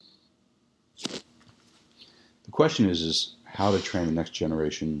The question is how to train the next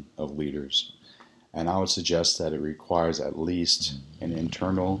generation of leaders. And I would suggest that it requires at least an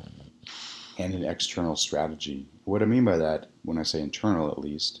internal and an external strategy. What I mean by that, when I say internal at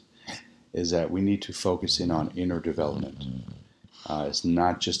least, is that we need to focus in on inner development. It's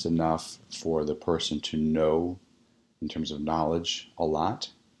not just enough for the person to know, in terms of knowledge, a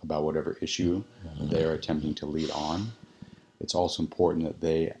lot about whatever issue they're attempting to lead on. It's also important that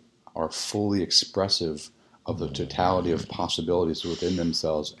they are fully expressive of the totality of possibilities within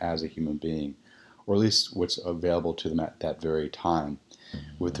themselves as a human being, or at least what's available to them at that very time,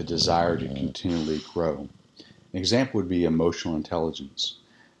 with the desire to continually grow. An example would be emotional intelligence.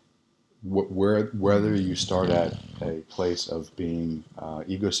 Whether you start at a place of being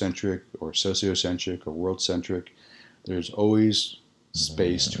egocentric or sociocentric or world-centric, there's always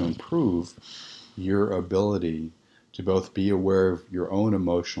space to improve your ability to both be aware of your own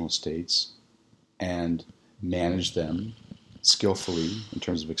emotional states and manage them skillfully in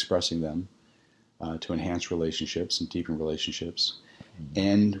terms of expressing them to enhance relationships and deepen relationships,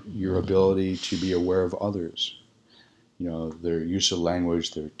 and your ability to be aware of others. Their use of language,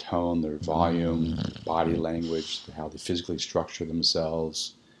 their tone, their volume, their body language, how they physically structure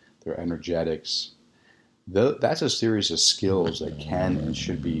themselves, their energetics. That's a series of skills that can and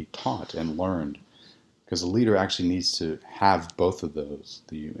should be taught and learned, because the leader actually needs to have both of those,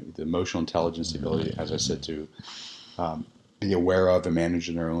 the emotional intelligence, the ability, as I said, to be aware of and manage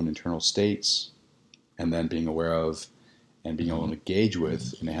their own internal states, and then being aware of and being able to engage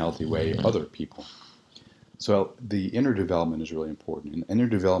with, in a healthy way, other people. So the inner development is really important. And inner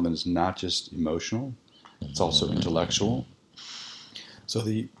development is not just emotional, it's also intellectual. So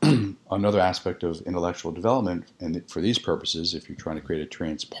another aspect of intellectual development, and for these purposes, if you're trying to create a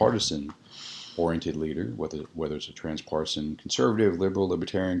transpartisan oriented leader, whether it's a transpartisan conservative, liberal,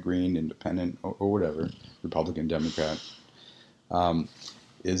 libertarian, green, independent, or whatever, Republican, Democrat,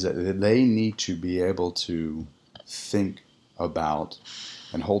 is that they need to be able to think about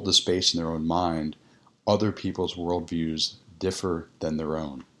and hold the space in their own mind other people's worldviews differ than their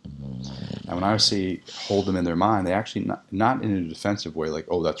own. And when I say hold them in their mind, they actually not in a defensive way, like,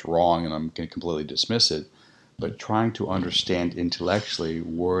 oh, that's wrong and I'm going to completely dismiss it, but trying to understand intellectually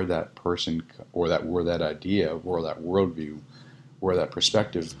where that person or where that idea, where that worldview, where that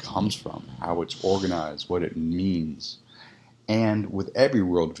perspective comes from, how it's organized, what it means. And with every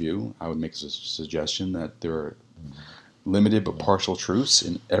worldview, I would make a suggestion that there are limited but partial truths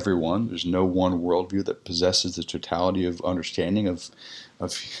in every one. There's no one worldview that possesses the totality of understanding of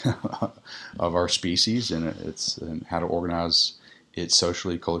our species and how to organize it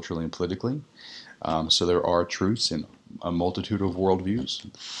socially, culturally, and politically. So there are truths in a multitude of worldviews,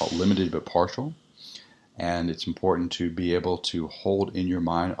 limited but partial. And it's important to be able to hold in your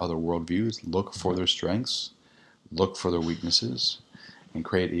mind other worldviews, look for their strengths, look for their weaknesses, and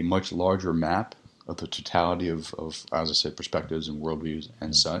create a much larger map of the totality of, as I said, perspectives and worldviews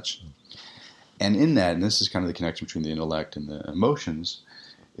and such. And in that, and this is kind of the connection between the intellect and the emotions,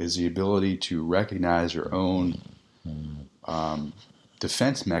 is the ability to recognize your own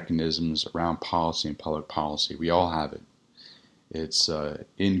defense mechanisms around policy and public policy. We all have it. It's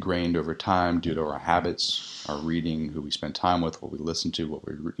ingrained over time due to our habits, our reading, who we spend time with, what we listen to,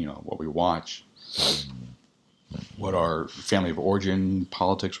 what we watch, what our family of origin,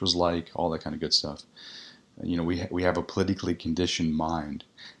 politics was like, all that kind of good stuff. We have a politically conditioned mind,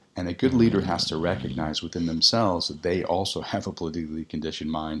 and a good leader has to recognize within themselves that they also have a politically conditioned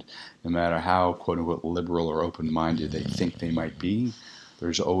mind. No matter how quote unquote liberal or open-minded they think they might be,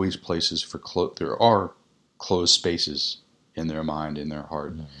 there's always places there are closed spaces in their mind, in their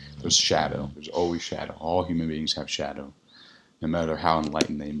heart. There's shadow. There's always shadow. All human beings have shadow, no matter how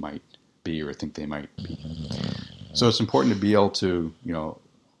enlightened they might be or think they might be. So it's important to be able to,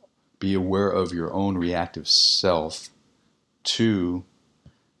 be aware of your own reactive self to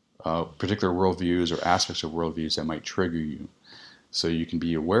particular worldviews or aspects of worldviews that might trigger you. So you can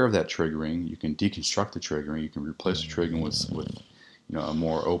be aware of that triggering, you can deconstruct the triggering, you can replace the triggering with a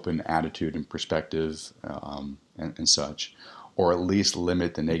more open attitude and perspective and such, or at least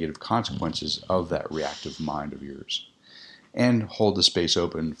limit the negative consequences of that reactive mind of yours. And hold the space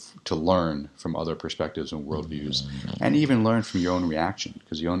open to learn from other perspectives and worldviews, and even learn from your own reaction,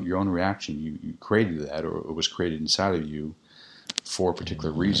 because your own reaction, you created that, or it was created inside of you for a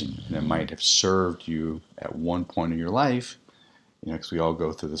particular reason, and it might have served you at one point in your life, because we all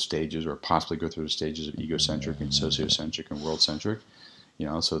go through the stages, or possibly go through the stages of egocentric and sociocentric and world-centric.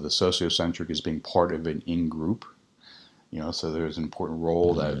 So the sociocentric is being part of an in-group. So there's an important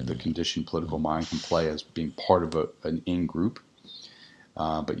role that the conditioned political mind can play as being part of an in-group.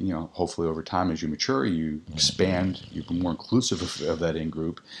 But hopefully over time, as you mature, you expand, you become more inclusive of that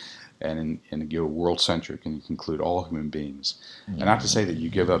in-group, and go world-centric, and you include all human beings. And not to say that you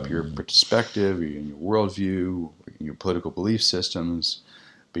give up your perspective, your worldview, your political belief systems,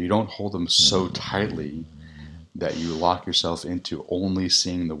 but you don't hold them so tightly that you lock yourself into only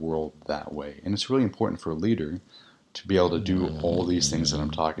seeing the world that way. And it's really important for a leader to be able to do all these things that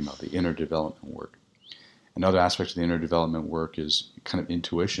I'm talking about, the inner development work. Another aspect of the inner development work is kind of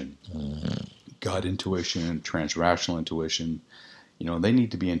intuition, gut intuition, transrational intuition. They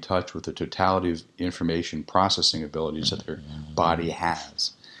need to be in touch with the totality of information processing abilities that their body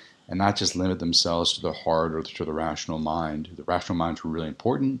has, and not just limit themselves to the heart or to the rational mind. The rational minds are really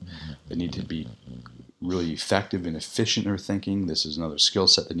important. They need to be really effective and efficient in their thinking. This is another skill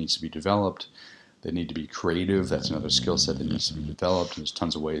set that needs to be developed. They need to be creative. That's another skill set that needs to be developed. There's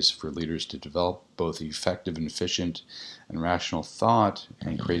tons of ways for leaders to develop both effective and efficient and rational thought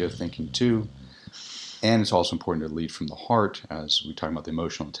and creative thinking too. And it's also important to lead from the heart, as we talk about the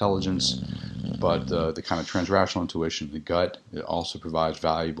emotional intelligence. But the kind of transrational intuition, the gut, it also provides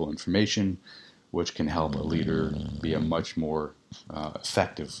valuable information, which can help a leader be a much more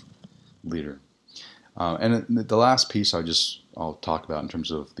effective leader. And the last piece I'll talk about in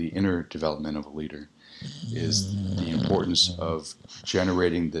terms of the inner development of a leader is the importance of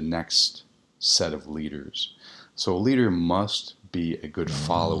generating the next set of leaders. So a leader must be a good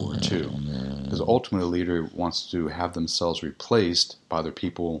follower too, because ultimately a leader wants to have themselves replaced by the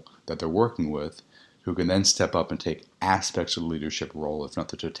people that they're working with, who can then step up and take aspects of the leadership role, if not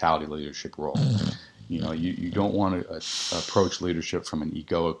the totality of the leadership role. You don't want to approach leadership from an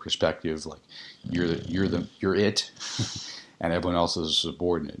egoic perspective, like you're it, and everyone else is a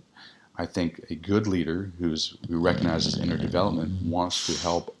subordinate. I think a good leader who recognizes inner development wants to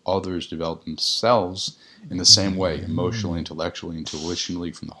help others develop themselves in the same way, emotionally, intellectually,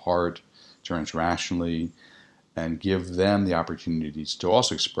 intuitionally, from the heart, transrationally, and give them the opportunities to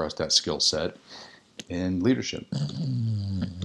also express that skill set in leadership.